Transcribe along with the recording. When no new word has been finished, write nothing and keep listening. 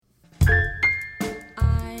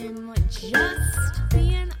Just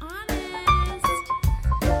being honest.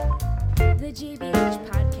 The JBH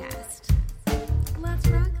podcast. Let's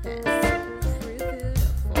rock this. True food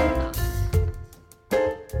for thought.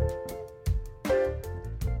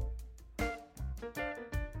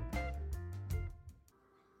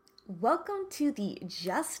 Welcome to the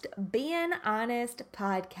Just Being Honest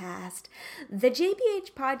podcast. The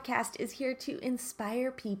JBH podcast is here to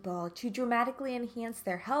inspire people to dramatically enhance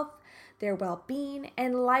their health, their well-being,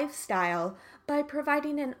 and lifestyle by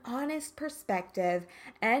providing an honest perspective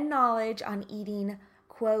and knowledge on eating,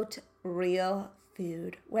 quote, real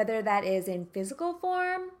food, whether that is in physical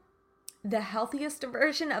form, the healthiest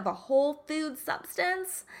version of a whole food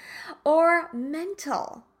substance, or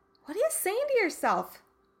mental. What are you saying to yourself?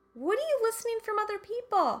 What are you listening from other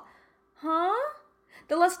people? Huh?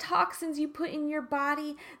 The less toxins you put in your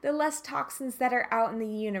body, the less toxins that are out in the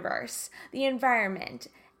universe, the environment,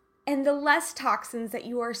 and the less toxins that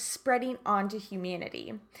you are spreading onto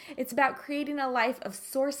humanity. It's about creating a life of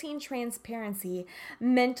sourcing transparency,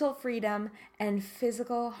 mental freedom, and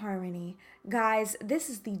physical harmony. Guys,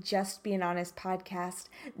 this is the Just Being Honest podcast.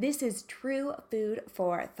 This is true food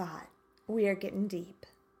for thought. We are getting deep.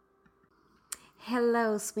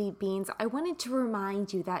 Hello, sweet beans. I wanted to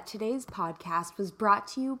remind you that today's podcast was brought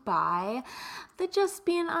to you by the Just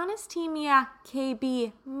Being Honest team. Yeah,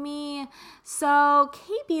 KB, me. So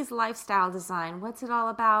KB's lifestyle design, what's it all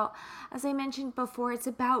about? As I mentioned before, it's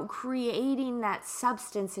about creating that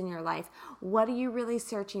substance in your life. What are you really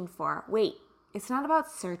searching for? Wait. It's not about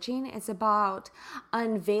searching, it's about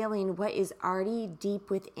unveiling what is already deep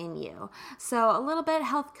within you. So a little bit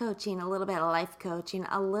health coaching, a little bit life coaching,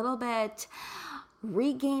 a little bit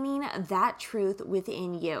regaining that truth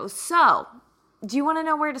within you. So, do you want to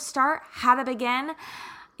know where to start? How to begin?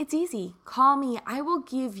 It's easy. Call me. I will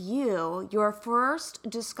give you your first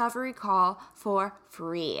discovery call for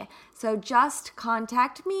free. So just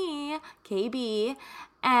contact me, KB,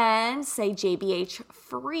 and say JBH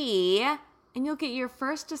free, and you'll get your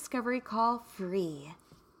first discovery call free.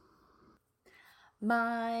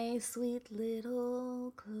 My sweet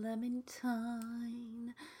little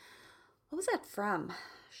Clementine. What was that from?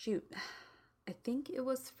 Shoot. I think it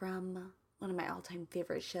was from one of my all-time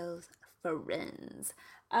favorite shows, Friends.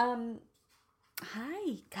 Hi,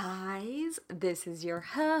 guys. This is your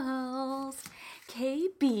host,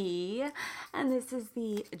 KB, and this is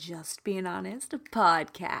the Just Being Honest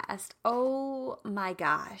podcast. Oh, my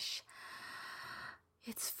gosh.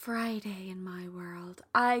 It's Friday in my world.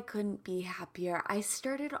 I couldn't be happier. I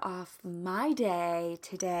started off my day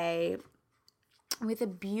today with a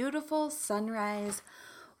beautiful sunrise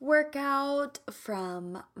workout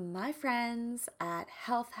from my friends at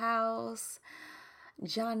Health House.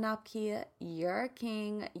 John Nopke, you're a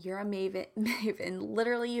king. You're a maven.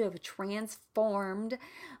 Literally, you have transformed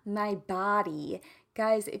my body.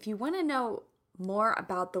 Guys, if you want to know more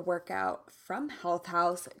about the workout from Health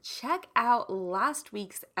House, check out last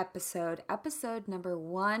week's episode number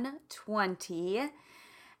 120,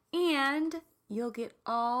 and you'll get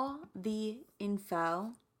all the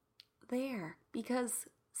info there. Because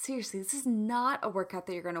seriously, this is not a workout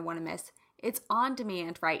that you're going to want to miss. It's on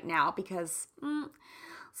demand right now because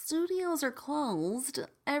studios are closed.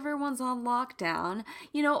 Everyone's on lockdown.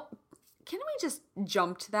 You know, can we just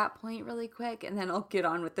jump to that point really quick and then I'll get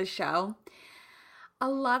on with the show? A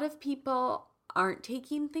lot of people aren't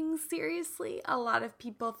taking things seriously. A lot of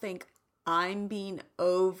people think I'm being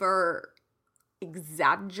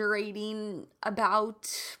exaggerating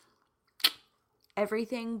about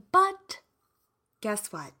everything. But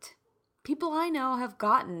guess what? People I know have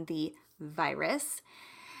gotten the virus.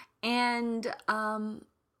 And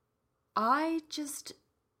I just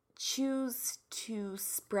choose to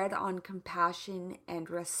spread on compassion and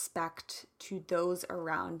respect to those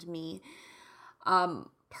around me.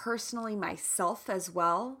 Personally, myself as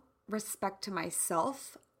well, respect to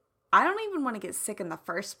myself. I don't even want to get sick in the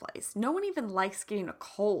first place. No one even likes getting a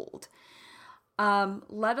cold,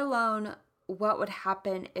 let alone what would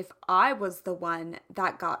happen if I was the one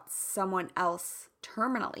that got someone else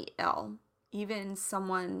terminally ill, even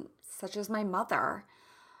someone such as my mother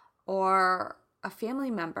or a family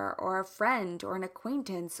member or a friend or an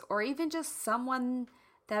acquaintance or even just someone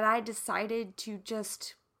that I decided to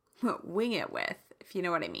just wing it with, if you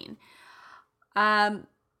know what I mean.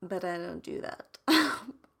 But I don't do that.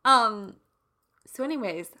 So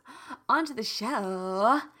anyways, on to the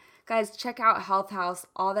show. Guys, check out Health House,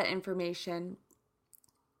 all that information.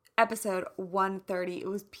 Episode 130. It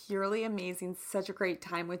was purely amazing. Such a great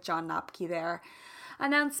time with John Nopke there.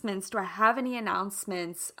 announcements. Do I have any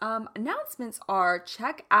announcements? Announcements are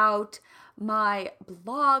check out my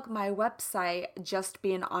blog, my website,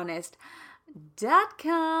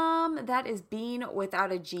 justbeinghonest.com. That is being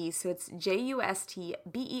without a G. So it's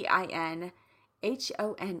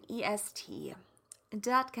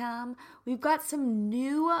JustBeinHonest.com. We've got some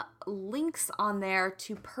new links on there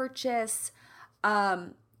to purchase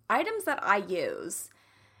items that I use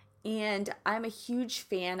and I'm a huge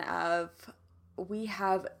fan of. We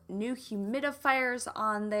have new humidifiers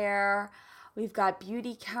on there. We've got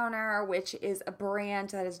Beauty Counter, which is a brand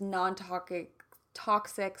that is non-toxic,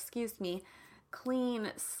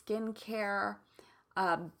 clean skincare,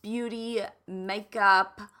 beauty,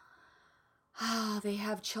 makeup. They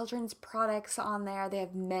have children's products on there. They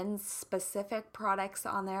have men's specific products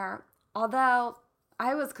on there. Although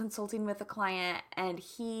I was consulting with a client and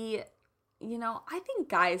he, I think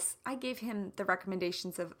guys, I gave him the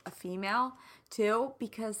recommendations of a female too,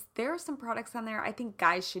 because there are some products on there I think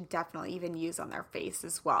guys should definitely even use on their face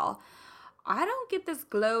as well. I don't get this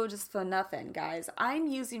glow just for nothing, guys. I'm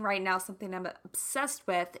using right now something I'm obsessed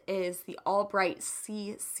with is the Albright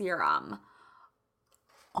C Serum.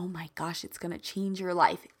 Oh my gosh, it's going to change your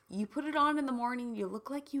life. You put it on in the morning, you look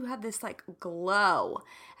like you have this like glow. It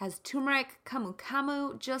has turmeric,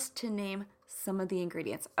 camu, just to name some of the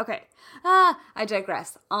ingredients. Okay, I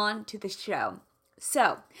digress. On to the show.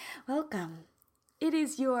 So, welcome. It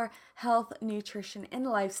is your health, nutrition, and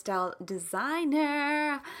lifestyle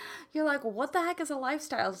designer. You're like, what the heck is a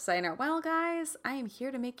lifestyle designer? Well, guys, I am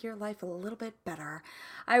here to make your life a little bit better.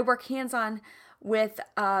 I work hands-on with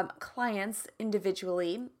clients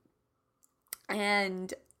individually,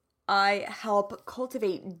 and I help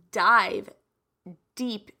dive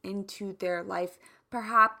deep into their life.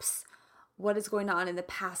 Perhaps what is going on in the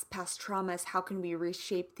past traumas, how can we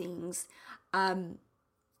reshape things,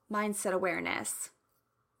 mindset awareness,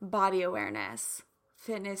 body awareness,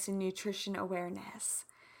 fitness and nutrition awareness.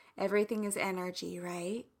 Everything is energy,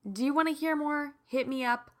 right? Do you want to hear more? Hit me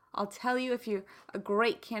up. I'll tell you if you're a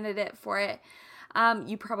great candidate for it.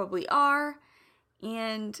 You probably are.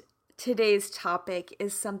 And today's topic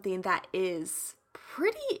is something that is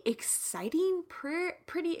pretty exciting,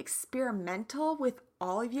 pretty experimental with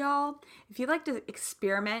all of y'all. If you'd like to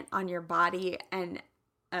experiment on your body and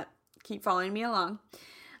keep following me along,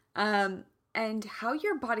 and how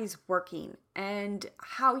your body's working and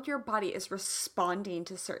how your body is responding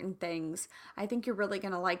to certain things, I think you're really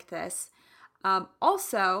going to like this.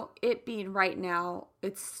 Also, it being right now,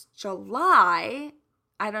 it's July.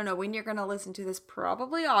 I don't know when you're going to listen to this,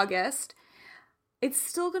 probably August. It's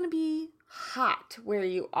still going to be hot where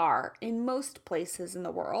you are in most places in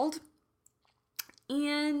the world.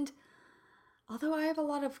 And although I have a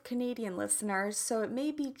lot of Canadian listeners, so it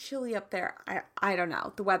may be chilly up there. I don't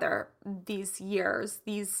know, the weather these years,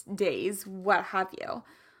 these days, what have you.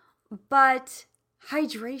 But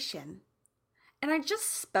hydration. And I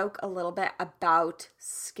just spoke a little bit about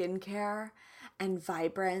skincare and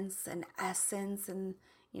vibrance and essence and,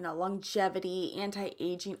 longevity,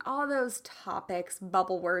 anti-aging, all those topics,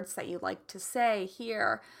 bubble words that you like to say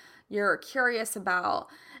here, you're curious about.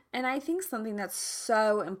 And I think something that's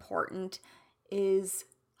so important is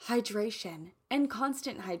hydration and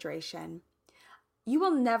constant hydration. You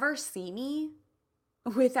will never see me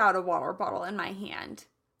without a water bottle in my hand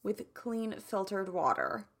with clean filtered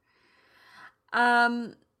water.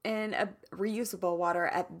 And a reusable water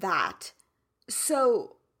at that.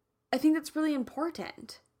 So I think that's really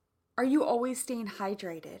important. Are you always staying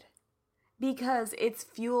hydrated? Because it's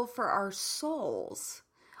fuel for our souls,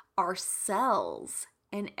 our cells,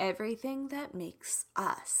 and everything that makes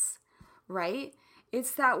us, right?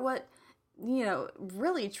 It's that what,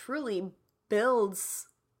 really truly builds,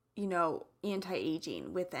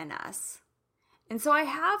 anti-aging within us. And so I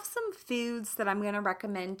have some foods that I'm going to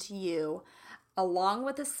recommend to you along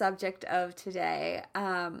with the subject of today,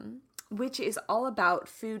 which is all about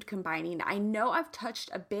food combining. I know I've touched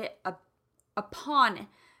a bit upon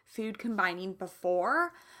food combining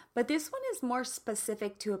before, but this one is more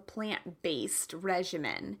specific to a plant-based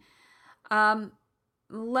regimen.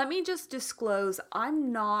 Let me just disclose,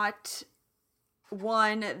 I'm not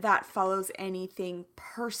one that follows anything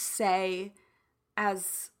per se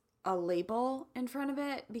as a label in front of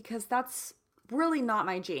it, because that's really not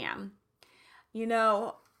my jam.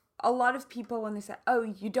 A lot of people, when they say, oh,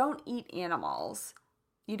 you don't eat animals,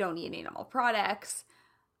 you don't eat animal products,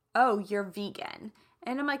 oh, you're vegan.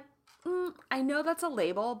 And I'm like, I know that's a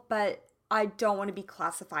label, but I don't want to be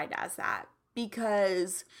classified as that,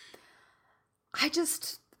 because I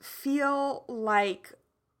just feel like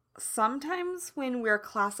sometimes when we're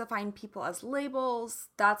classifying people as labels,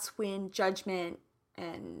 that's when judgment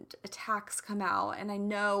and attacks come out. And I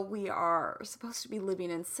know we are supposed to be living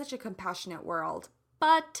in such a compassionate world,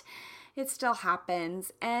 but it still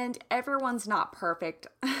happens, and everyone's not perfect.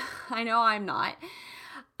 I know I'm not.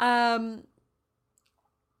 And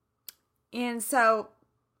so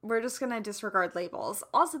we're just going to disregard labels.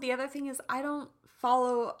 Also, the other thing is I don't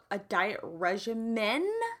follow a diet regimen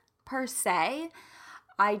per se.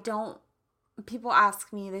 People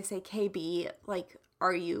ask me, they say, KB, like,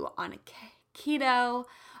 are you on a keto?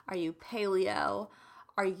 Are you paleo?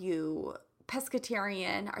 Are you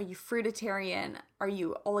pescatarian? Are you fruitarian? Are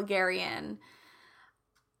you oligarian?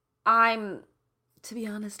 To be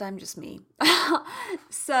honest, I'm just me.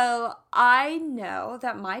 So I know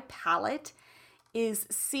that my palate is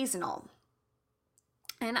seasonal.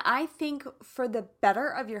 And I think for the better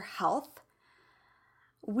of your health,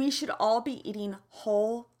 we should all be eating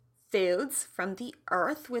whole foods from the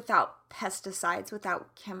earth without pesticides,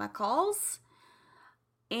 without chemicals,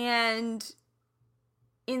 and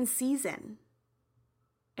in season.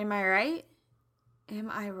 Am I right? Am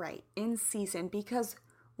I right? In season. Because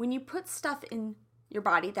when you put stuff in your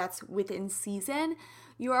body that's within season,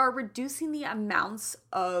 you are reducing the amounts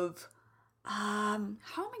of, how am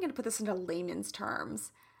I going to put this into layman's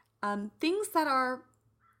terms? Things that are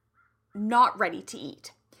not ready to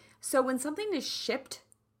eat. So when something is shipped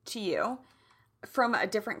to you from a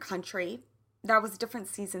different country, that was a different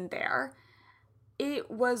season there, it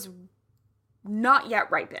was not yet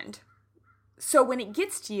ripened. So when it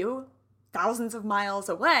gets to you thousands of miles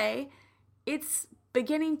away, it's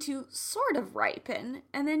beginning to sort of ripen,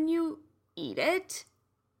 and then you eat it.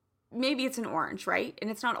 Maybe it's an orange, right? And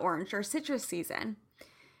it's not orange or citrus season.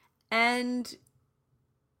 And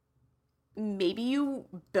maybe you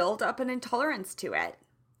build up an intolerance to it.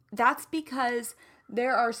 That's because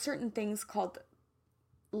there are certain things called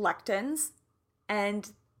lectins, and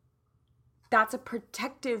that's a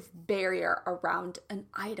protective barrier around an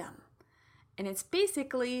item. And it's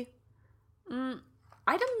basically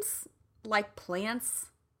items like plants,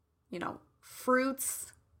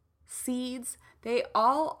 fruits, seeds. They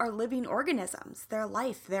all are living organisms. They're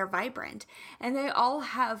life, they're vibrant, and they all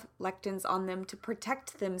have lectins on them to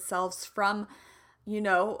protect themselves from,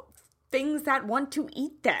 things that want to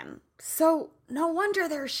eat them. So no wonder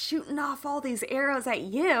they're shooting off all these arrows at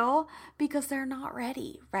you, because they're not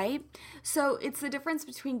ready, right? So it's the difference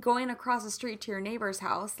between going across the street to your neighbor's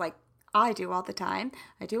house, like I do all the time.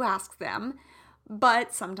 I do ask them,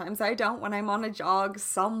 but sometimes I don't when I'm on a jog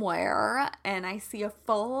somewhere and I see a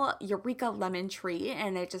full Eureka lemon tree,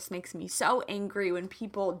 and it just makes me so angry when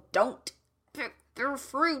people don't pick their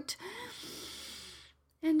fruit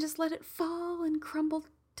and just let it fall and crumble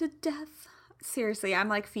to death. Seriously, I'm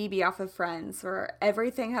like Phoebe off of Friends, where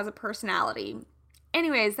everything has a personality.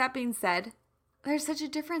 Anyways, that being said, there's such a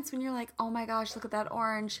difference when you're like, oh my gosh, look at that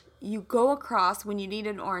orange. You go across when you need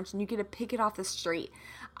an orange and you get to pick it off the street.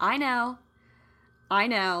 I know. I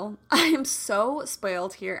am so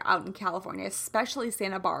spoiled here out in California, especially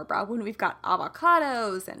Santa Barbara, when we've got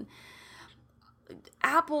avocados and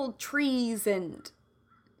apple trees and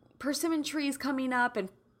persimmon trees coming up, and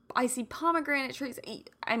I see pomegranate trees.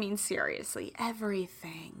 I mean, seriously,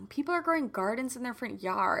 everything. People are growing gardens in their front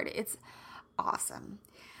yard. It's awesome.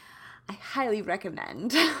 I highly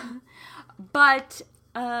recommend. But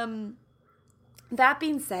that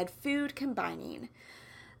being said, food combining.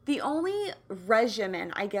 The only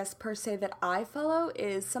regimen, I guess, per se, that I follow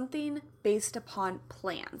is something based upon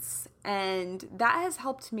plants. And that has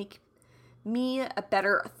helped make me a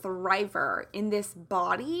better thriver in this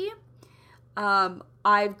body.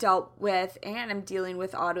 I've dealt with, and I'm dealing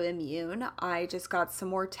with, autoimmune. I just got some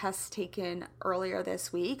more tests taken earlier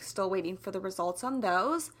this week. Still waiting for the results on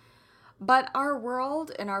those. But our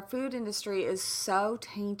world and our food industry is so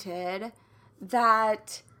tainted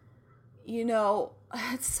that,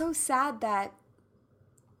 it's so sad that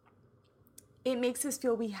it makes us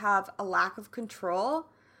feel we have a lack of control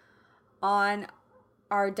on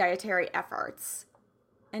our dietary efforts.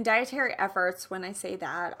 And dietary efforts, when I say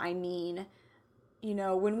that, I mean,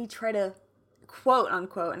 when we try to, quote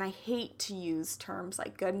unquote, and I hate to use terms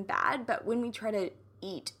like good and bad, but when we try to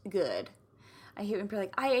eat good, I hate when people are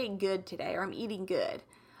like, I ate good today, or I'm eating good.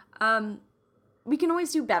 We can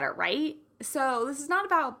always do better, right? So this is not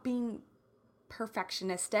about being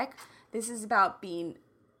perfectionistic. This is about being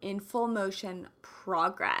in full motion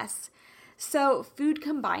progress. So food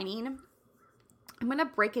combining, I'm going to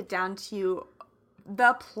break it down to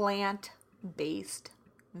the plant-based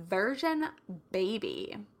version,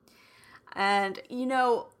 baby. And,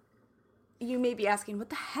 you may be asking, what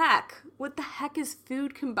the heck? What the heck is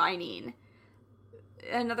food combining?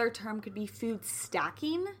 Another term could be food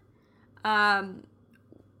stacking.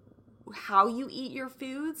 how you eat your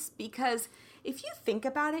foods, because if you think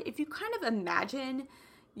about it, if you kind of imagine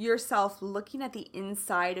yourself looking at the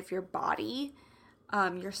inside of your body,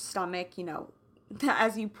 your stomach,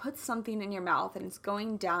 as you put something in your mouth and it's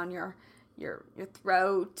going down your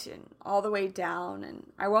throat and all the way down,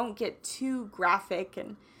 and I won't get too graphic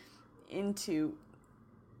and into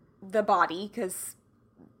the body because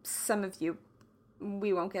some of you,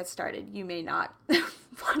 we won't get started. You may not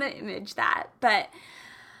want to image that, but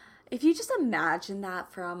if you just imagine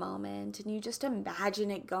that for a moment and you just imagine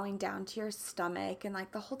it going down to your stomach and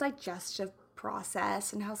like the whole digestive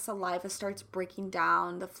process and how saliva starts breaking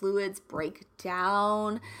down, the fluids break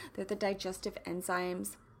down, they're the digestive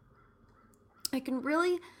enzymes. It can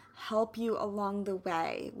really help you along the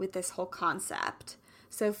way with this whole concept.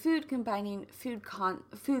 So food combining,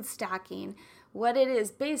 food stacking, what it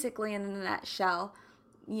is basically in a nutshell,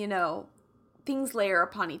 things layer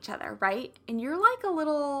upon each other, right? And you're like a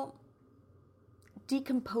little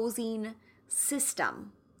decomposing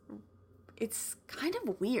system. It's kind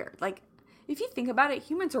of weird. Like, if you think about it,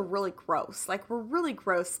 humans are really gross. Like, we're really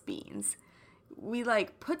gross beings. We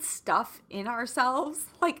like put stuff in ourselves.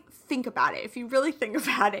 Like, think about it. If you really think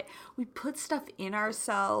about it, we put stuff in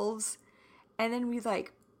ourselves and then we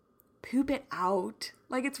like poop it out.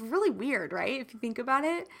 Like, it's really weird, right? If you think about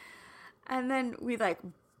it. And then we like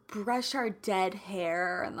brush our dead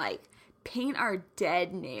hair and like paint our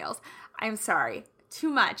dead nails. I'm sorry. Too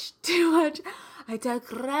much. I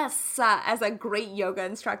digress. As a great yoga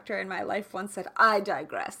instructor in my life once said, I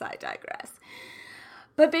digress.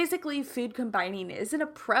 But basically, food combining is an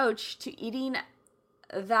approach to eating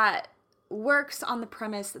that works on the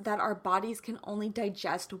premise that our bodies can only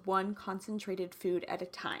digest one concentrated food at a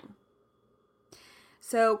time.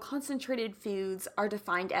 So concentrated foods are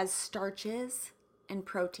defined as starches and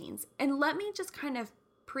proteins. And let me just kind of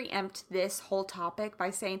preempt this whole topic by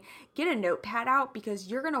saying, get a notepad out because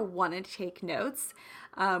you're going to want to take notes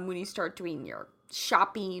when you start doing your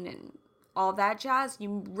shopping and all that jazz.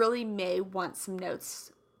 You really may want some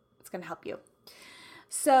notes. It's going to help you.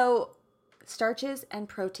 So starches and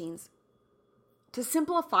proteins. To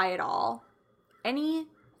simplify it all,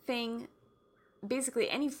 basically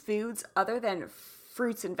any foods other than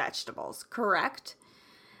fruits and vegetables, correct?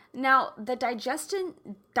 Now, the digestion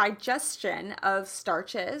of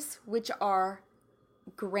starches, which are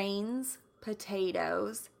grains,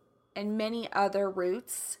 potatoes, and many other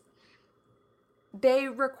roots, they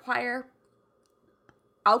require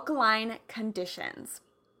alkaline conditions,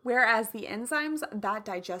 whereas the enzymes that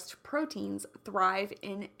digest proteins thrive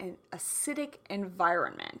in an acidic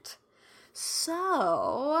environment.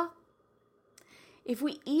 So, if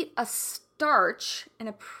we eat a starch and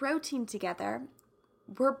a protein together,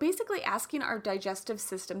 we're basically asking our digestive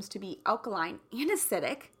systems to be alkaline and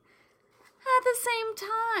acidic at the same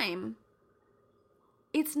time.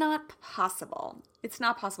 It's not possible.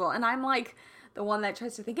 And I'm like the one that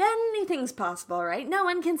tries to think anything's possible, right? No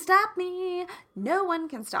one can stop me.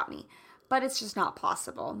 But it's just not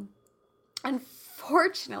possible.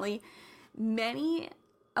 Unfortunately, many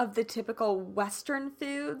of the typical Western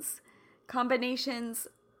foods combinations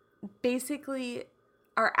basically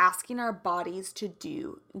are asking our bodies to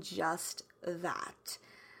do just that.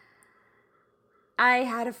 I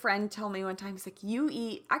had a friend tell me one time, he's like,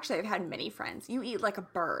 actually I've had many friends, you eat like a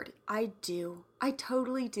bird. I do. I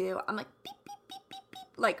totally do. I'm like, beep, beep, beep, beep, beep.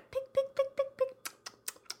 Like, pick, pick, pick, pick, pick.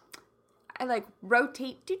 I like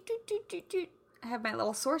rotate, doot, doot, doot, doot, doot. I have my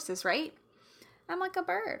little sources, right? I'm like a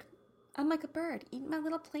bird, eating my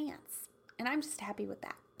little plants. And I'm just happy with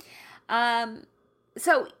that.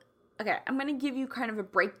 Okay, I'm going to give you kind of a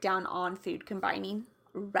breakdown on food combining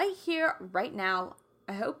right here, right now.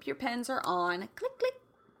 I hope your pens are on. Click, click.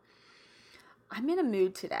 I'm in a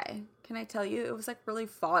mood today. Can I tell you? It was like really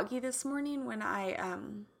foggy this morning when I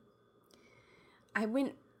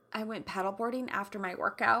went paddleboarding after my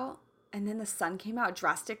workout, and then the sun came out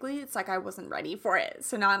drastically. It's like I wasn't ready for it.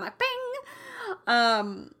 So now I'm like,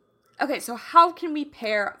 bing! Okay, so how can we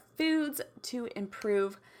pair foods to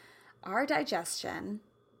improve our digestion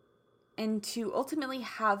and to ultimately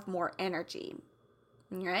have more energy,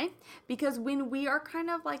 right? Because when we are kind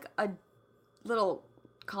of like a little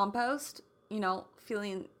compost,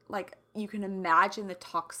 feeling like you can imagine the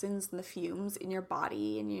toxins and the fumes in your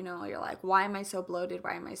body, and you're like, why am I so bloated?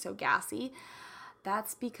 Why am I so gassy?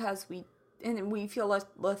 That's because we feel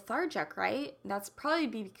lethargic, right? That's probably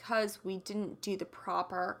because we didn't do the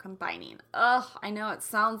proper combining. I know it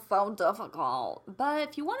sounds so difficult, but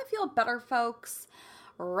if you want to feel better, folks,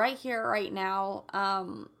 right here, right now,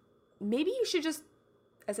 maybe you should just,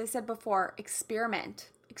 as I said before, experiment,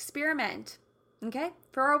 okay,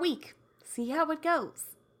 for a week. See how it goes.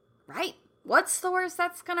 right? What's the worst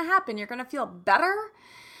that's going to happen? You're going to feel better?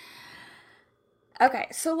 Okay,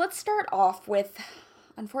 so let's start off with,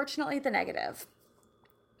 unfortunately, the negative.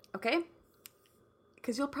 Okay?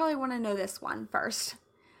 Because you'll probably want to know this one first.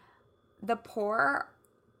 The poor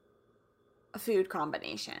food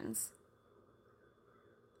combinations.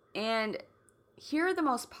 And here are the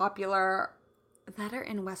most popular that are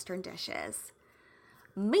in Western dishes.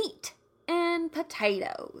 Meat and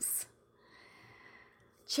potatoes.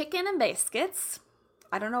 Chicken and biscuits.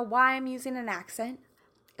 I don't know why I'm using an accent.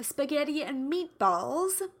 Spaghetti and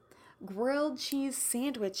meatballs. Grilled cheese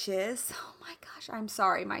sandwiches. Oh my gosh, I'm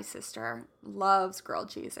sorry. My sister loves grilled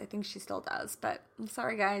cheese. I think she still does, but I'm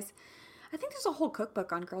sorry, guys. I think there's a whole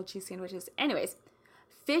cookbook on grilled cheese sandwiches. Anyways,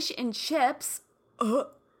 fish and chips.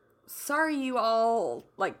 Sorry, you all,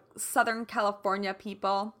 like, Southern California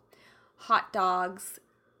people. Hot dogs.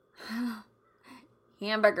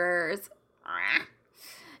 Hamburgers.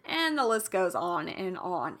 And the list goes on and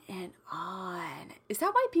on and on. Is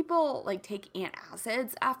that why people, like, take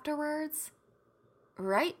antacids afterwards?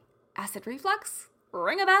 Right? Acid reflux?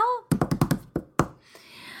 Ring a bell?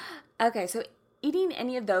 Okay, so eating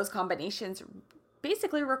any of those combinations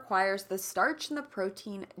basically requires the starch and the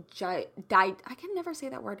protein, I can never say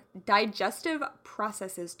that word, digestive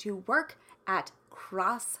processes to work at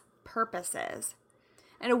cross purposes.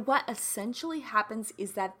 And what essentially happens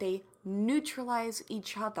is that they neutralize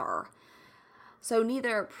each other. So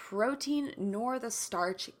neither protein nor the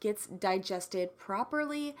starch gets digested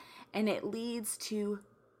properly, and it leads to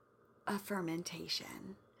a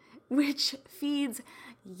fermentation, which feeds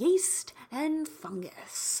yeast and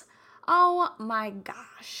fungus. Oh my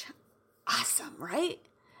gosh. Awesome, right?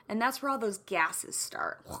 And that's where all those gases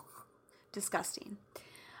start. Disgusting.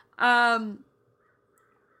 And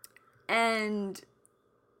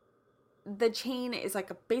the chain is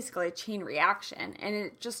like basically a chain reaction, and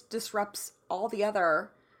it just disrupts all the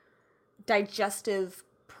other digestive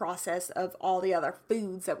process of all the other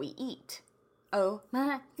foods that we eat. Oh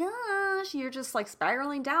my gosh, you're just like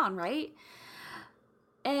spiraling down, right?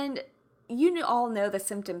 And you all know the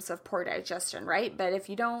symptoms of poor digestion, right? But if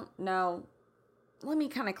you don't know, let me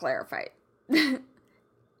kind of clarify.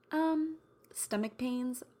 Stomach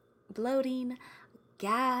pains, bloating,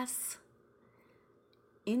 gas,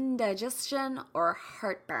 indigestion, or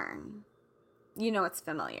heartburn. You know it's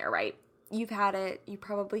familiar, right? You've had it. You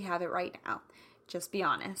probably have it right now. Just be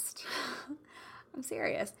honest. I'm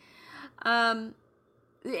serious. And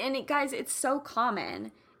guys, it's so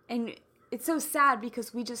common, and it's so sad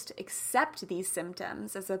because we just accept these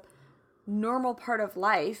symptoms as a normal part of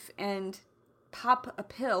life and pop a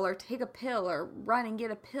pill or take a pill or run and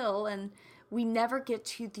get a pill, and we never get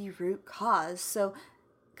to the root cause. So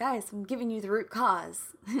guys, I'm giving you the root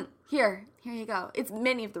cause. Here you go. It's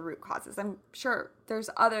many of the root causes. I'm sure there's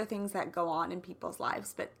other things that go on in people's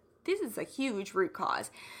lives, but this is a huge root cause.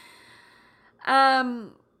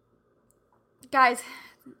 Guys,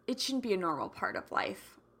 it shouldn't be a normal part of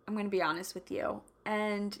life. I'm going to be honest with you.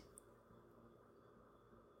 And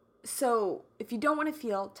so if you don't want to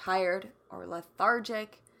feel tired or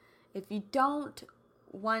lethargic, if you don't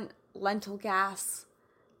want lentil gas,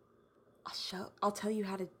 I'll tell you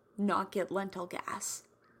how to not get lentil gas.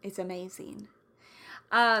 It's amazing.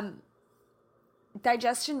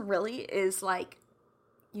 Digestion really is like,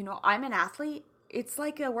 I'm an athlete. It's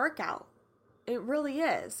like a workout. It really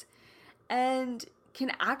is. And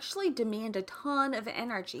can actually demand a ton of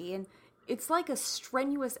energy. And it's like a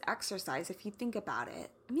strenuous exercise if you think about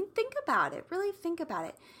it. I mean, think about it. Really think about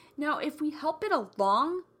it. Now, if we help it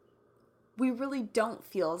along, we really don't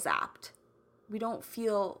feel zapped. We don't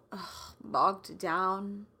feel bogged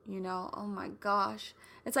down, oh my gosh.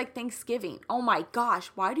 It's like Thanksgiving. Oh my gosh,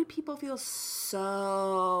 why do people feel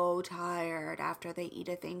so tired after they eat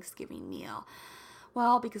a Thanksgiving meal?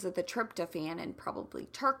 Well, because of the tryptophan and probably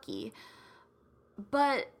turkey.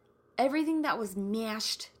 But everything that was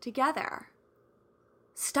mashed together.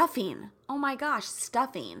 Stuffing. Oh my gosh,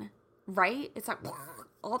 stuffing, right? It's like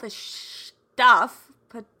all this stuff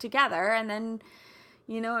put together, and then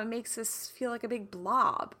it makes us feel like a big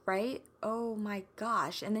blob, right? Oh my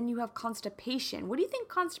gosh. And then you have constipation. What do you think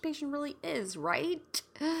constipation really is, right?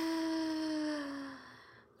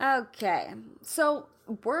 Okay. So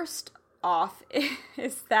worst off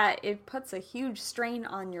is that it puts a huge strain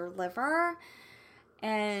on your liver.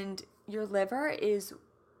 And your liver is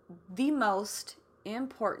the most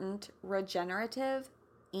important regenerative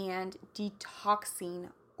and detoxing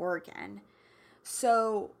organ.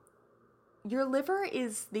 So your liver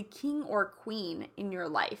is the king or queen in your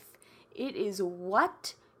life. It is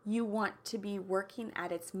what you want to be working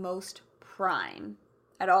at its most prime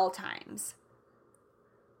at all times.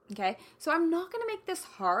 Okay, so I'm not going to make this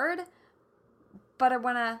hard, but I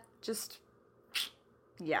want to just,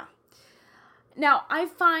 yeah. Now, I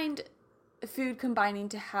find food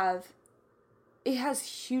combining it has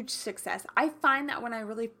huge success. I find that when I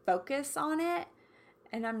really focus on it,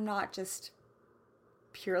 and I'm not just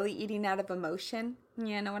purely eating out of emotion,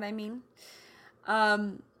 you know what I mean?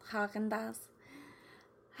 Haagen-Dazs.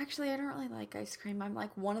 Actually, I don't really like ice cream. I'm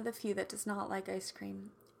like one of the few that does not like ice cream.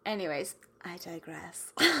 Anyways, I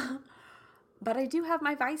digress. But I do have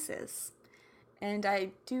my vices, and I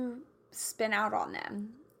do spin out on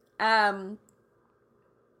them.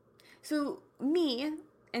 So me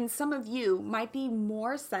and some of you might be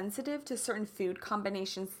more sensitive to certain food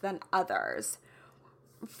combinations than others.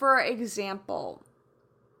 For example,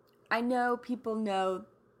 I know people know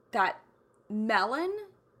that melon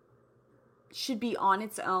should be on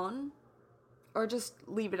its own, or just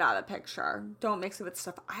leave it out of the picture. Don't mix it with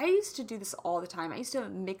stuff. I used to do this all the time. I used to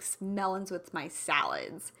mix melons with my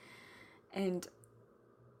salads and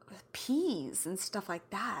peas and stuff like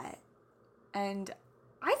that. And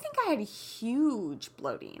I think I had huge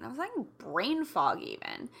bloating. I was like brain fog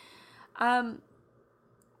even.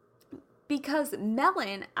 Because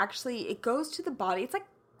melon actually, it goes to the body. It's like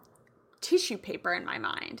tissue paper in my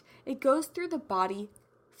mind. It goes through the body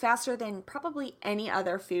faster than probably any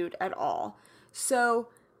other food at all. So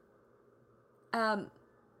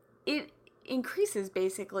it increases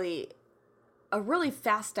basically a really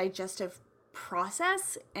fast digestive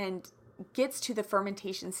process and gets to the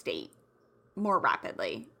fermentation state more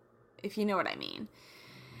rapidly, if you know what I mean.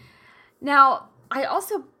 Now, I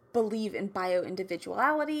also believe in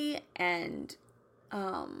bio-individuality and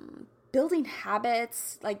building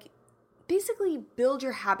habits, like basically build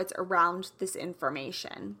your habits around this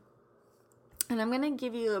information. And I'm going to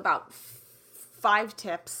give you about 5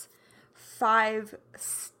 tips, five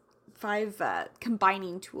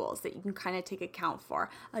combining tools that you can kind of take account for.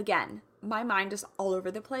 Again, my mind is all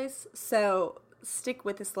over the place, so stick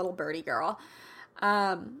with this little birdie girl.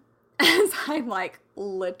 As I'm like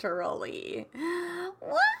literally,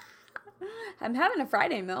 I'm having a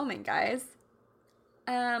Friday moment, guys.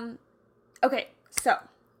 Okay, so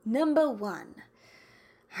number 1.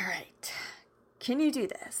 All right. Can you do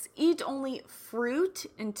this? Eat only fruit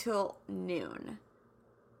until noon.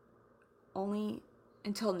 Only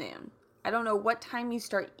until noon. I don't know what time you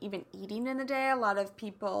start even eating in the day. A lot of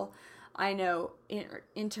people I know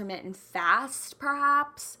intermittent fast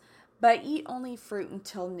perhaps, but eat only fruit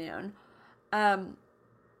until noon.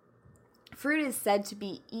 Fruit is said to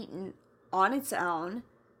be eaten on its own.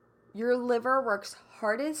 Your liver works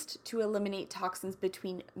hardest to eliminate toxins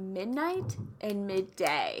between midnight and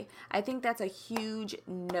midday. I think that's a huge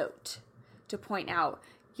note to point out.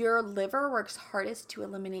 Your liver works hardest to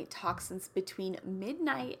eliminate toxins between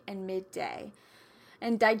midnight and midday.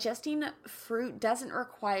 And digesting fruit doesn't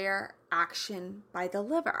require action by the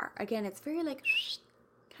liver. Again, it's very like,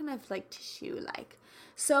 kind of like tissue-like.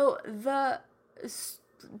 So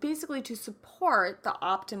basically to support the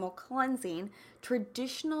optimal cleansing,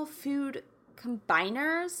 traditional food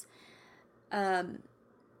combiners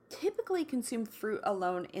typically consume fruit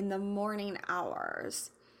alone in the morning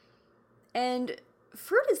hours. And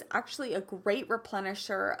fruit is actually a great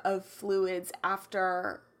replenisher of fluids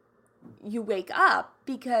after you wake up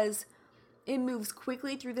because it moves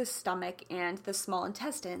quickly through the stomach and the small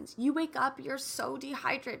intestines. You wake up, you're so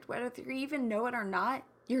dehydrated, whether you even know it or not,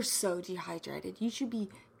 you're so dehydrated. You should be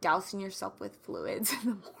dousing yourself with fluids in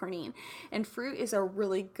the morning. And fruit is a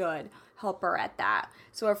really good helper at that.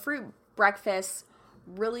 So a fruit breakfast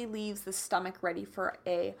really leaves the stomach ready for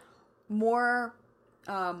a more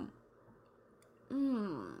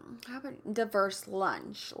diverse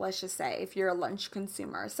lunch, let's just say, if you're a lunch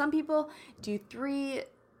consumer. Some people do 3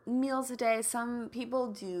 meals a day. Some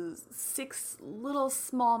people do 6 little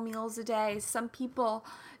small meals a day. Some people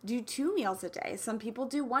do 2 meals a day. Some people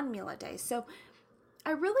do 1 meal a day. So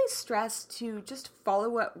I really stress to just follow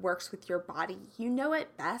what works with your body. You know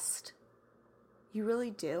it best. You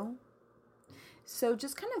really do. So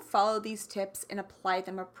just kind of follow these tips and apply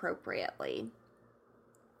them appropriately.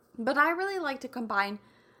 But I really like to combine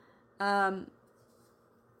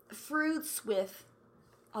fruits with,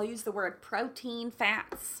 I'll use the word protein,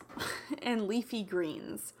 fats, and leafy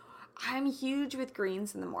greens. I'm huge with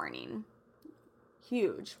greens in the morning.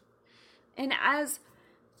 Huge. And as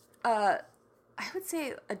I would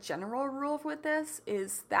say a general rule with this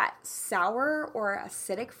is that sour or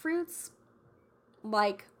acidic fruits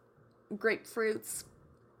like grapefruits,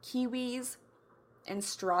 kiwis, and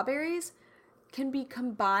strawberries can be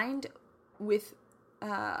combined with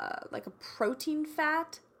like a protein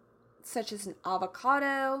fat such as an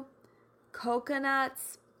avocado,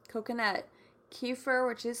 coconuts, coconut kefir,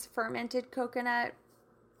 which is fermented coconut,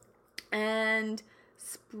 and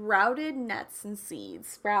sprouted nuts and seeds.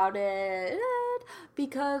 Sprouted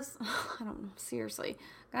because, I don't know, seriously,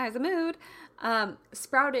 guys, a mood.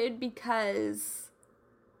 Sprouted because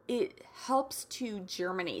it helps to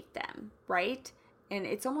germinate them, right? And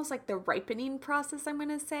it's almost like the ripening process, I'm going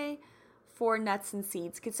to say, for nuts and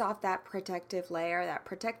seeds. Gets off that protective layer, that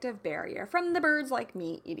protective barrier from the birds like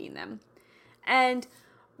me eating them. And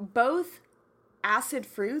both acid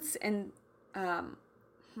fruits and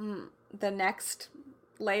the next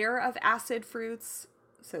layer of acid fruits,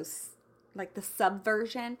 so like the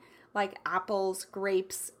subversion, like apples,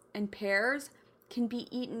 grapes, and pears, can be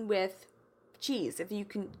eaten with cheese, if you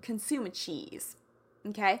can consume a cheese,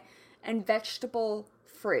 okay? And vegetable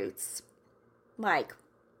fruits like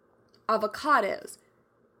avocados,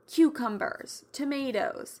 cucumbers,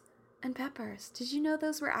 tomatoes, and peppers. Did you know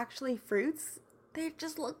those were actually fruits? They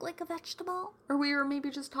just look like a vegetable, or we were maybe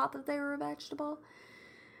just taught that they were a vegetable.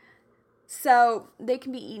 So they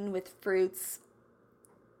can be eaten with fruits,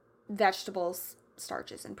 vegetables,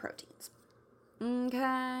 starches, and proteins.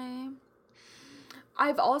 Okay.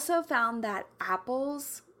 I've also found that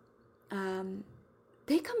apples,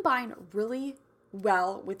 they combine really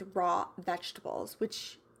well with raw vegetables,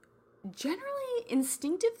 which generally,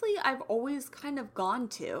 instinctively, I've always kind of gone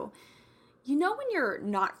to. You know when you're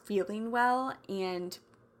not feeling well and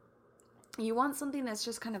you want something that's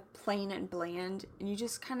just kind of plain and bland, and you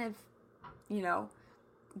just kind of,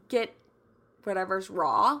 get whatever's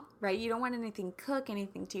raw, right? You don't want anything cooked,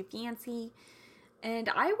 anything too fancy. And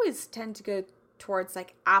I always tend to go towards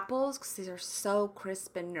like apples because these are so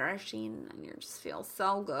crisp and nourishing and you just feel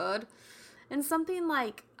so good. And something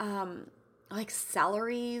like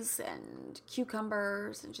celeries and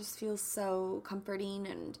cucumbers, and just feels so comforting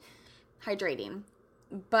and hydrating.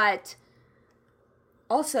 But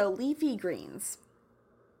also leafy greens.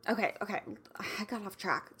 Okay, I got off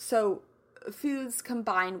track. So foods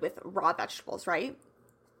combined with raw vegetables, right?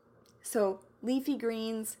 So leafy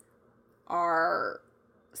greens are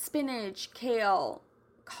spinach, kale,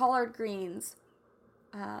 collard greens,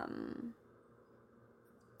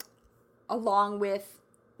 along with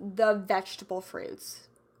the vegetable fruits,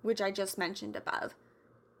 which I just mentioned above.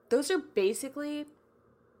 Those are basically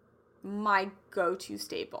my go-to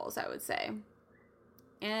staples, I would say.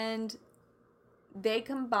 And they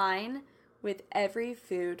combine with every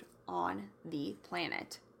food on the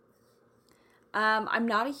planet. I'm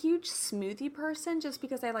not a huge smoothie person just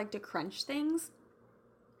because I like to crunch things.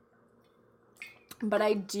 But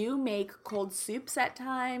I do make cold soups at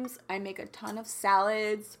times. I make a ton of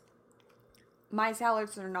salads. My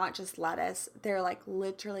salads are not just lettuce. They're like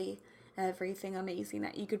literally everything amazing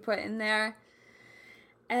that you could put in there.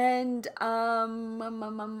 And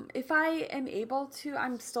if I am able to,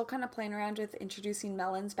 I'm still kind of playing around with introducing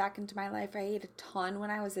melons back into my life. I ate a ton when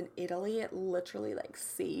I was in Italy. It literally like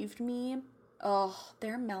saved me. Oh,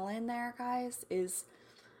 their melon there, guys, is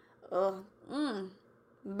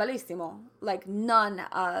bellissimo. Like none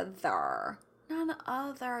other.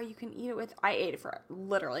 You can eat it with. I ate it for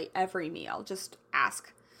literally every meal. Just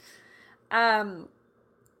ask.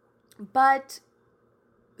 But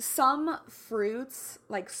some fruits,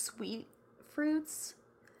 like sweet fruits,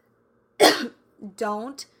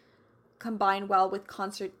 don't combine well with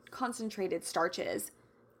concentrated starches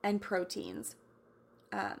and proteins,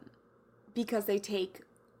 because they take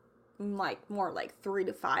more like 3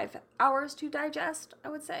 to 5 hours to digest, I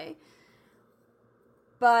would say.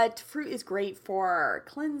 But fruit is great for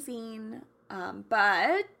cleansing,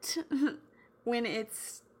 but when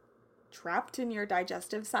it's trapped in your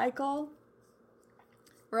digestive cycle,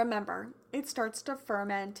 remember, it starts to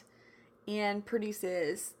ferment and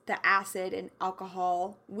produces the acid and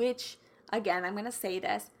alcohol, which, again, I'm going to say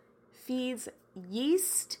this, feeds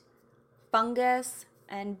yeast, fungus,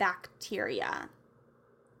 and bacteria.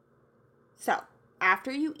 So,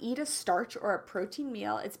 after you eat a starch or a protein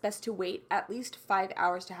meal, it's best to wait at least 5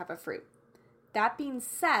 hours to have a fruit. That being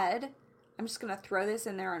said, I'm just going to throw this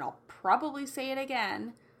in there and I'll probably say it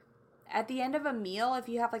again. At the end of a meal, if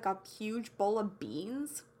you have like a huge bowl of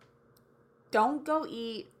beans, don't go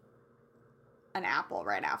eat an apple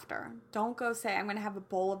right after. Don't go say, I'm going to have a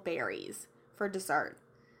bowl of berries for dessert.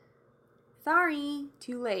 Sorry,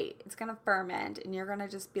 too late. It's going to ferment and you're going to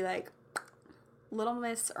just be like, Little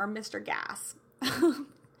Miss or Mr. Gas.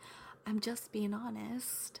 I'm just being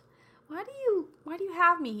honest. Why do you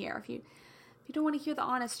have me here if you don't want to hear the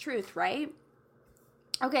honest truth, right?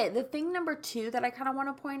 Okay, the thing number 2 that I kind of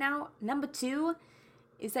want to point out, number 2,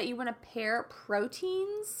 is that you want to pair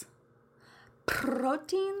proteins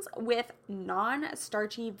with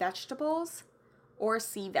non-starchy vegetables or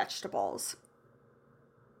sea vegetables.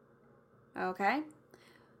 Okay?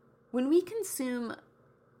 When we consume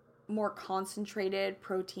more concentrated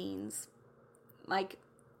proteins, like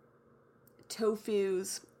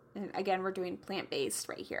tofus, and again, we're doing plant-based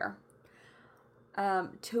right here.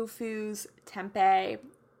 Tofus, tempeh,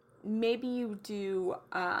 maybe you do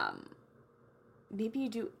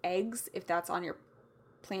eggs if that's on your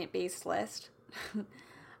plant-based list.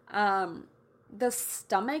 The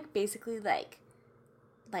stomach basically like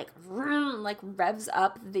revs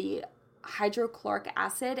up the hydrochloric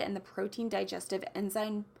acid and the protein digestive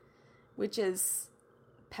enzyme, which is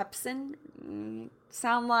pepsin.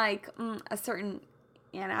 Sound like a certain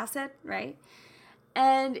antacid, right?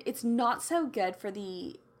 And it's not so good for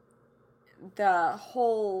the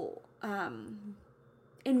whole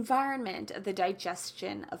environment of the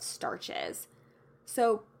digestion of starches.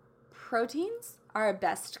 So proteins are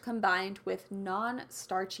best combined with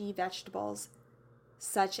non-starchy vegetables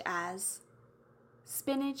such as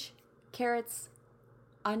spinach, carrots,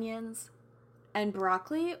 onions, and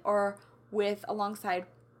broccoli, or with alongside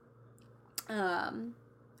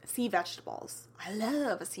sea vegetables. I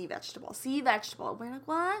love a sea vegetable. Sea vegetable. We're like,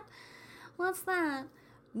 what? What's that?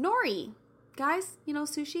 Nori. Guys, you know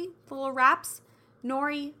sushi? The little wraps?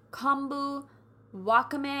 Nori, kombu,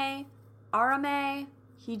 wakame, arame,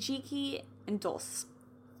 hijiki, and dulse.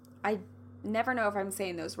 I never know if I'm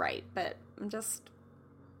saying those right, but I'm just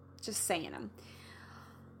saying them.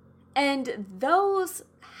 And those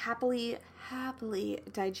happily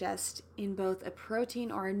digest in both a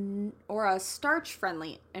protein or a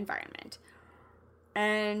starch-friendly environment.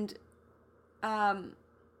 And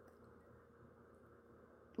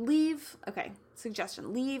leave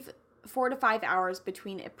 4 to 5 hours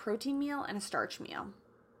between a protein meal and a starch meal.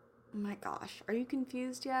 Oh my gosh, are you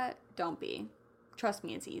confused yet? Don't be. Trust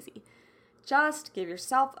me, it's easy. Just give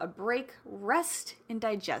yourself a break, rest, and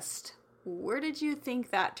digest. Where did you think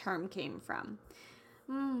that term came from?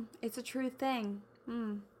 It's a true thing.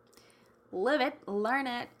 Live it, learn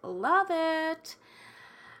it, love it.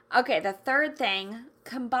 Okay, the third thing,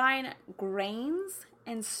 combine grains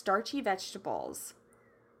and starchy vegetables,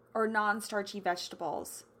 or non-starchy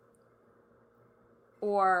vegetables,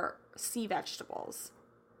 or sea vegetables.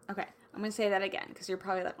 Okay, I'm going to say that again because you're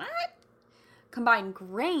probably like, what? Combine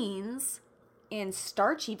grains and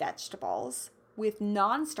starchy vegetables with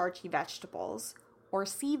non-starchy vegetables or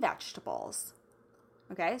sea vegetables.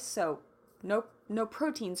 Okay, so no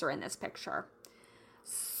proteins are in this picture.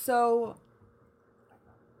 So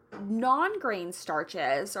non-grain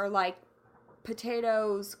starches are like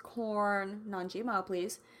potatoes, corn, non-GMO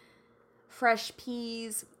please, fresh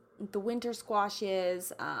peas, the winter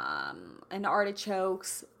squashes, and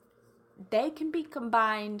artichokes. They can be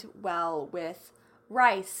combined well with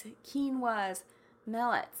rice, quinoas,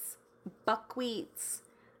 millets, buckwheats,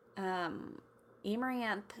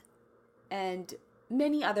 amaranth, and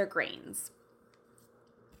many other grains.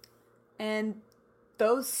 And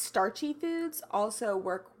those starchy foods also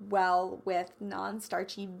work well with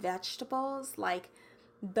non-starchy vegetables like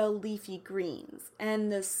the leafy greens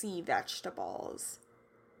and the sea vegetables.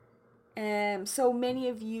 So many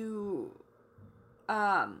of you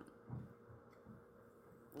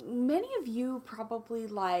probably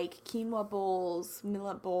like quinoa bowls,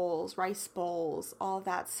 millet bowls, rice bowls, all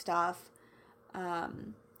that stuff.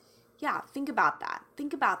 Think about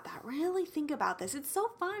that. Really think about this. It's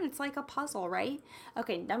so fun. It's like a puzzle, right?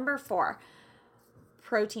 Okay, number 4.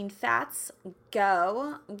 Protein fats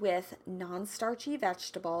go with non-starchy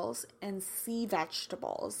vegetables and sea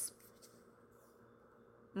vegetables.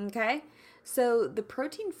 Okay? So the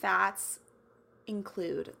protein fats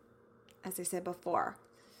include, as I said before,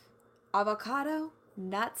 avocado,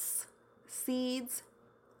 nuts, seeds,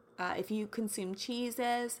 if you consume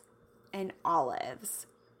cheeses, and olives.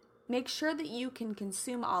 Make sure that you can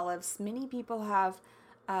consume olives. Many people have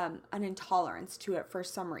an intolerance to it for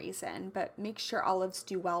some reason, but make sure olives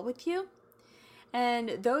do well with you.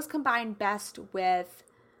 And those combine best with,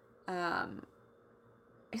 isn't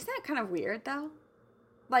that kind of weird though?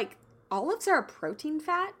 Like, olives are a protein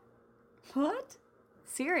fat? What?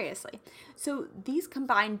 Seriously. So these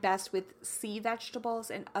combine best with sea vegetables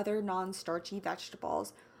and other non-starchy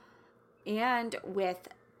vegetables and with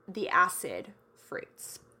the acid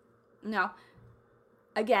fruits. Now,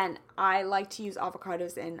 again, I like to use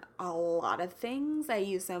avocados in a lot of things. I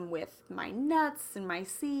use them with my nuts and my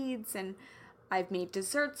seeds, and I've made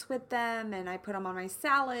desserts with them, and I put them on my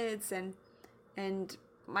salads and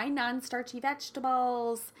my non-starchy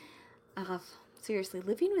vegetables. Seriously,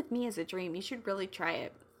 living with me is a dream. You should really try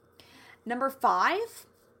it. Number 5,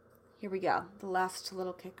 here we go, the last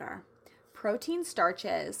little kicker. Protein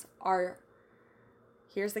starches are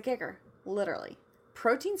here's the kicker, literally.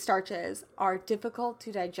 Protein starches are difficult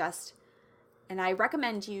to digest, and I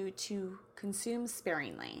recommend you to consume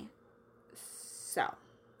sparingly. So,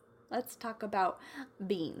 let's talk about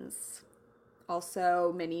beans,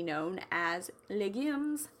 also many known as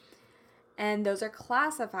legumes, and those are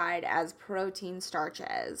classified as protein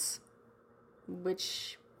starches,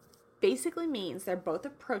 which basically means they're both a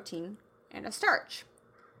protein and a starch.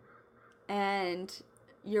 And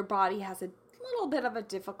your body has a little bit of a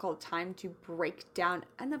difficult time to break down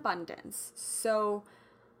an abundance. So,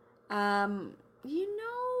 when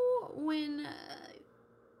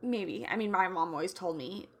my mom always told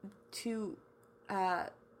me to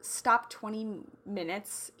stop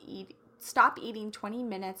eating 20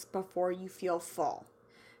 minutes before you feel full.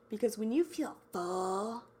 Because when you feel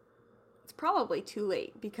full, it's probably too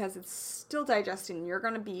late because it's still digesting. You're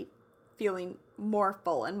going to be feeling more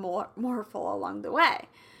full and more full along the way,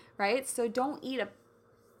 right? So don't eat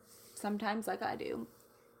sometimes like I do,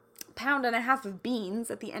 1.5 pounds of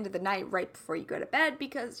beans at the end of the night right before you go to bed,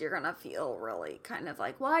 because you're going to feel really kind of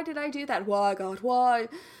like, why did I do that? Why, God, why?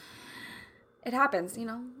 It happens,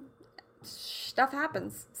 stuff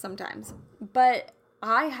happens sometimes, but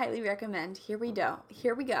I highly recommend, here we go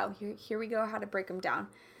how to break them down.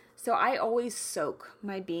 So I always soak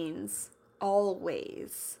my beans,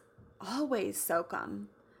 always soak them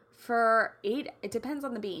for it depends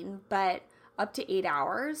on the bean, but up to 8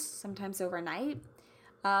 hours, sometimes overnight.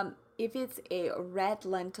 If it's a red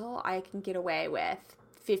lentil, I can get away with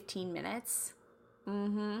 15 minutes.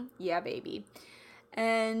 Yeah, baby.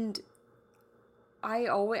 And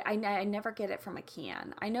I never get it from a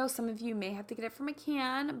can. I know some of you may have to get it from a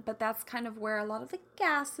can, but that's kind of where a lot of the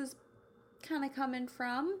gas is kind of coming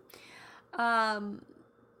from.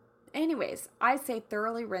 Anyways, I say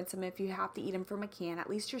thoroughly rinse them if you have to eat them from a can. At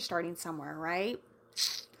least you're starting somewhere, right?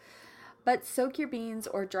 But soak your beans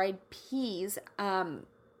or dried peas.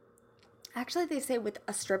 Actually, they say with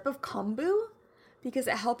a strip of kombu, because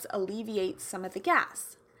it helps alleviate some of the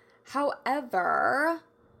gas. However,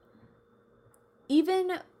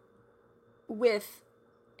 even with,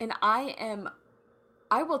 and I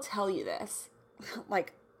will tell you this,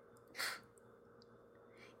 like,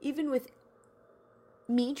 even with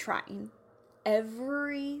me trying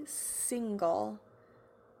every single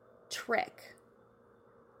trick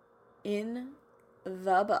in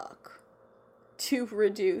the book to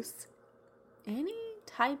reduce any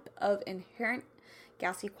type of inherent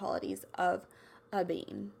gassy qualities of a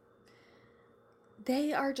bean,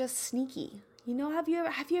 they are just sneaky. Have you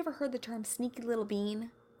ever heard the term sneaky little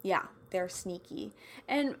bean? Yeah, they're sneaky.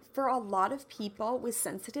 And for a lot of people with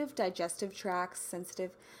sensitive digestive tracts,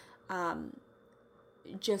 sensitive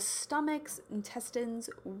just stomachs, intestines,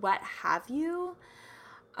 what have you,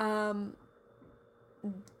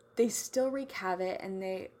 they still wreak havoc, and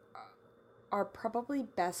they are probably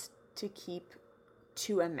best to keep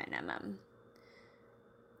to a minimum.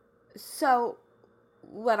 So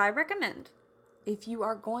what I recommend, if you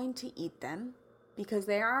are going to eat them, because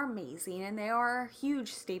they are amazing and they are a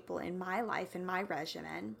huge staple in my life and my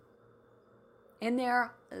regimen, and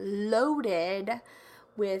they're loaded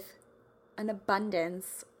with an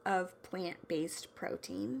abundance of plant-based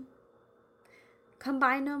protein,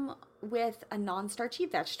 combine them with a non-starchy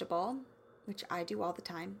vegetable, which I do all the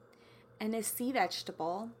time, and a sea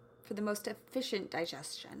vegetable for the most efficient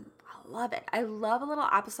digestion. I love it. I love a little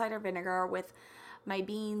apple cider vinegar with my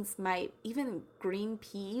beans, my even green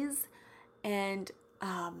peas, and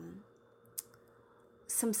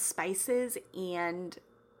some spices and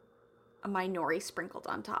my nori sprinkled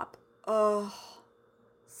on top. Oh,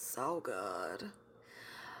 so good.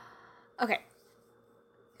 Okay.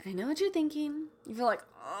 I know what you're thinking. You feel like,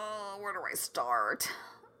 oh, where do I start?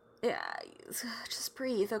 Yeah, just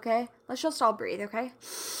breathe, okay? Let's just all breathe, okay?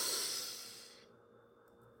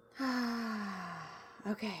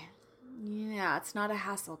 Okay. Yeah, it's not a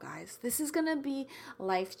hassle, guys. This is going to be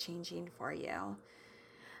life-changing for you.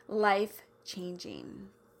 Life-changing.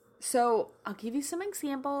 So, I'll give you some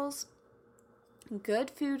examples.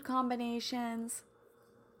 Good food combinations.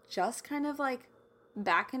 Just kind of like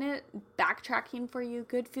backtracking for you.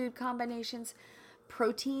 Good food combinations.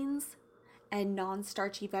 Proteins and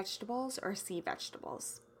non-starchy vegetables or sea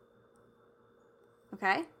vegetables.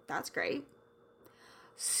 Okay, that's great.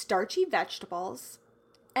 Starchy vegetables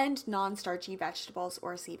and non-starchy vegetables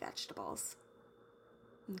or sea vegetables.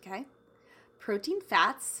 Okay. Protein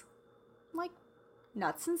fats, like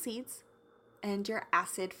nuts and seeds, and your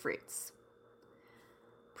acid fruits.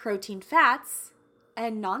 Protein fats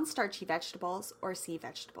and non-starchy vegetables or sea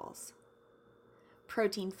vegetables.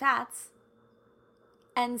 Protein fats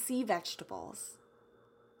and sea vegetables.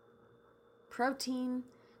 protein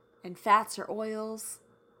and fats or oils,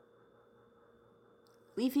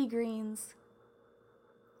 leafy greens,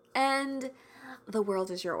 and the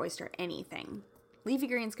world is your oyster, anything. Leafy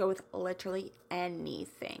greens go with literally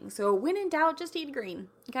anything. So when in doubt, just eat green,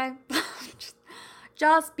 okay?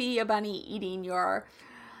 Just be a bunny eating your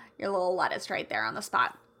little lettuce right there on the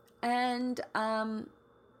spot. And I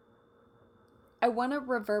want to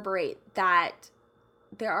reverberate that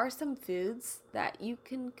there are some foods that you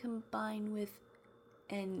can combine with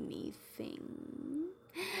anything.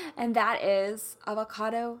 And that is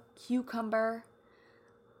avocado, cucumber,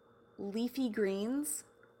 leafy greens,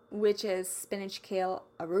 which is spinach, kale,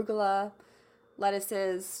 arugula,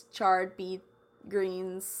 lettuces, chard, beet,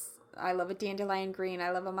 greens. I love a dandelion green. I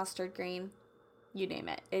love a mustard green. You name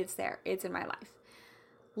it. It's there. It's in my life.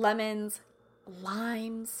 Lemons,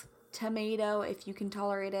 limes, tomato, if you can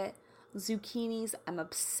tolerate it. Zucchinis, I'm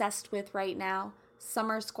obsessed with right now.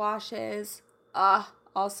 Summer squashes,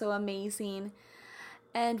 also amazing.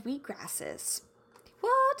 And wheatgrasses.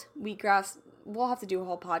 What? Wheatgrass. We'll have to do a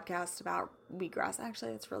whole podcast about wheatgrass.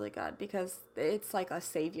 Actually, it's really good because it's like a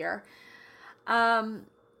savior.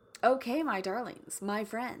 Okay, my darlings, my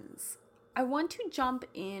friends. I want to jump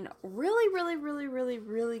in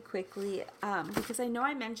really quickly because I know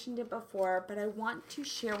I mentioned it before, but I want to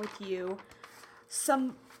share with you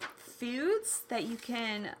some foods that you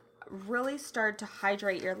can really start to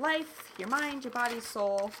hydrate your life, your mind, your body,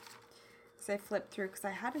 soul. So I flipped through because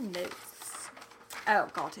I had a notes. Oh,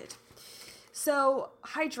 got it. So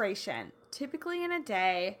hydration, typically in a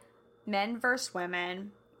day, men versus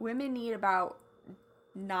women need about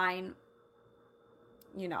 9,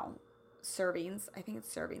 servings. I think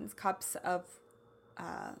it's servings, cups of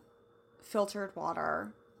filtered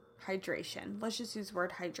water, hydration. Let's just use the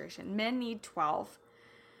word hydration. Men need 12.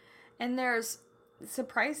 And there's,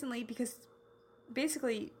 surprisingly, because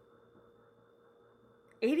basically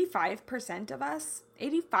 85% of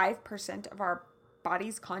our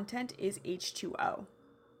body's content is H2O.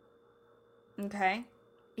 Okay?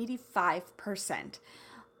 85%.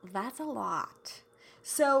 That's a lot.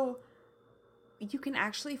 So you can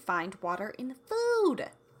actually find water in food.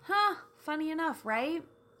 Funny enough, right?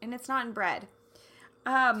 And it's not in bread.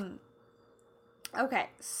 Okay,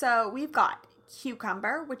 so we've got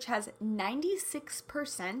cucumber, which has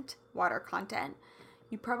 96% water content.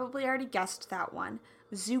 You probably already guessed that one.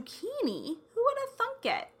 Zucchini, who would have thunk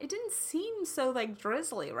it? It didn't seem so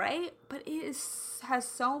drizzly, right? But it has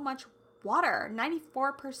so much water,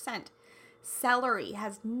 94%. Celery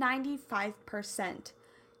has 95%.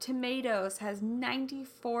 Tomatoes has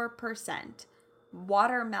 94%.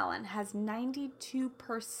 Watermelon has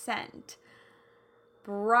 92%.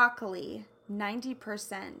 Broccoli,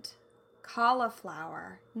 90%.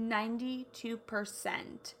 Cauliflower,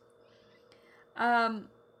 92%.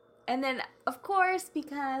 And then, of course,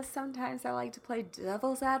 because sometimes I like to play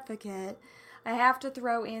devil's advocate, I have to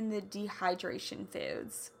throw in the dehydration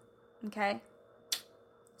foods. Okay?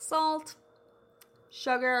 Salt,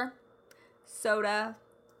 sugar, soda,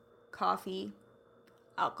 coffee,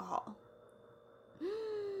 alcohol.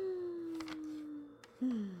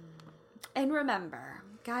 And remember,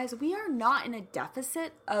 guys, we are not in a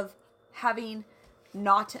deficit of having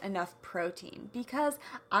not enough protein, because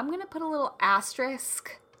I'm going to put a little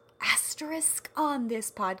asterisk on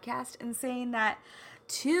this podcast and saying that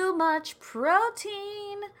too much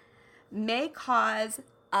protein may cause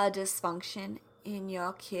a dysfunction in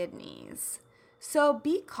your kidneys. So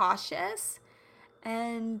be cautious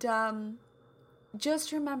and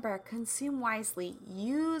just remember, consume wisely.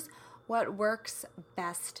 Use what works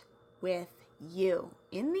best with you.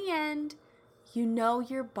 In the end, you know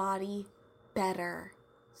your body better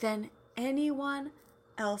than anyone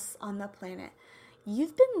else on the planet.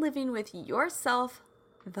 You've been living with yourself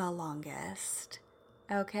the longest,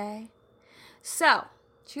 okay? So,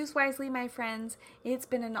 choose wisely, my friends. It's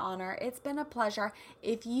been an honor. It's been a pleasure.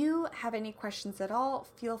 If you have any questions at all,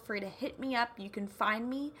 feel free to hit me up. You can find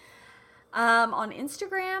me on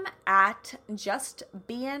Instagram at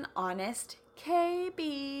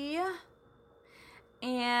justbeinghonest.kb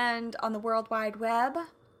and on the World Wide Web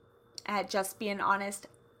at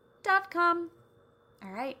justbeinghonest.com.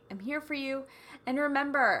 All right, I'm here for you. And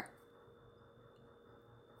remember,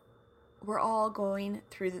 we're all going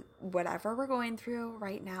through whatever we're going through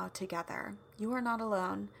right now together. You are not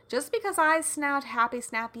alone. Just because I snout happy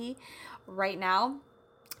snappy right now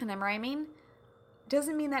and I'm rhyming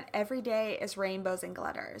doesn't mean that every day is rainbows and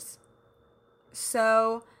glitters.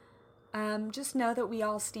 So just know that we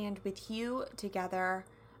all stand with you together.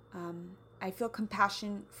 I feel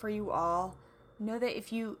compassion for you all. Know that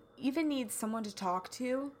if you even need someone to talk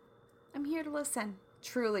to, I'm here to listen.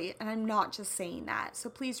 truly, and I'm not just saying that. So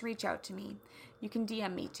please reach out to me. You can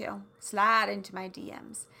DM me too. Slide into my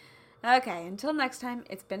DMs. Okay, until next time,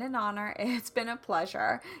 it's been an honor. It's been a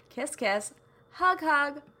pleasure. Kiss, kiss. Hug,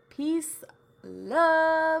 hug. Peace,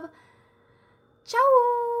 love. Ciao.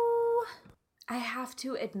 I have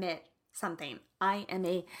to admit something. I am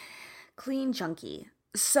a clean junkie.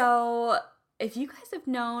 So if you guys have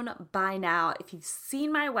known by now, if you've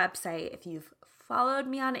seen my website, if you've followed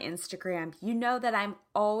me on Instagram, you know that I'm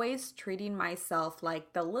always treating myself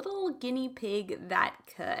like the little guinea pig that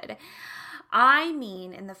could. I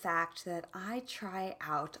mean, in the fact that I try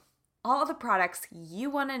out all the products you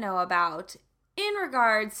want to know about in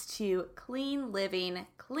regards to clean living,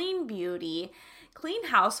 clean beauty, clean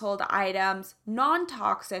household items,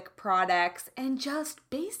 non-toxic products, and just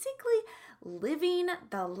basically living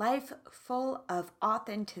the life full of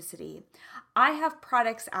authenticity. I have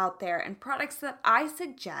products out there and products that I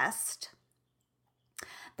suggest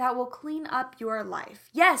that will clean up your life.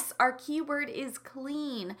 Yes, our keyword is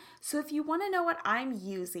clean. So if you want to know what I'm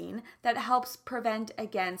using that helps prevent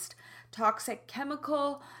against toxic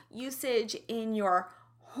chemical usage in your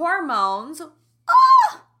hormones,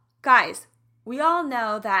 guys, we all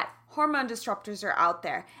know that hormone disruptors are out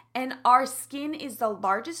there, and our skin is the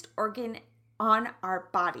largest organ on our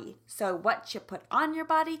body. So what you put on your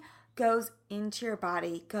body goes into your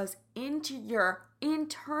body, goes into your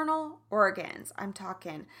internal organs. I'm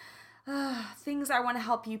talking things I want to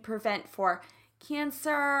help you prevent for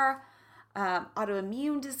cancer,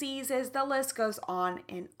 autoimmune diseases. The list goes on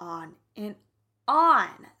and on and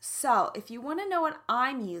on. So if you want to know what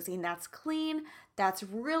I'm using that's clean, that's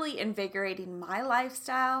really invigorating my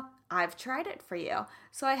lifestyle, I've tried it for you.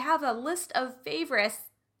 So I have a list of favorites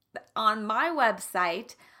on my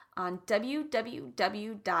website on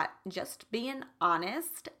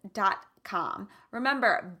www.justbeinghonest.com.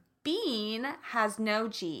 Remember, bean has no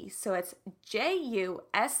G, so it's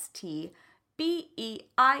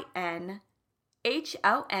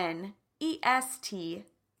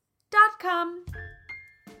JUSTBEINHONEST.com.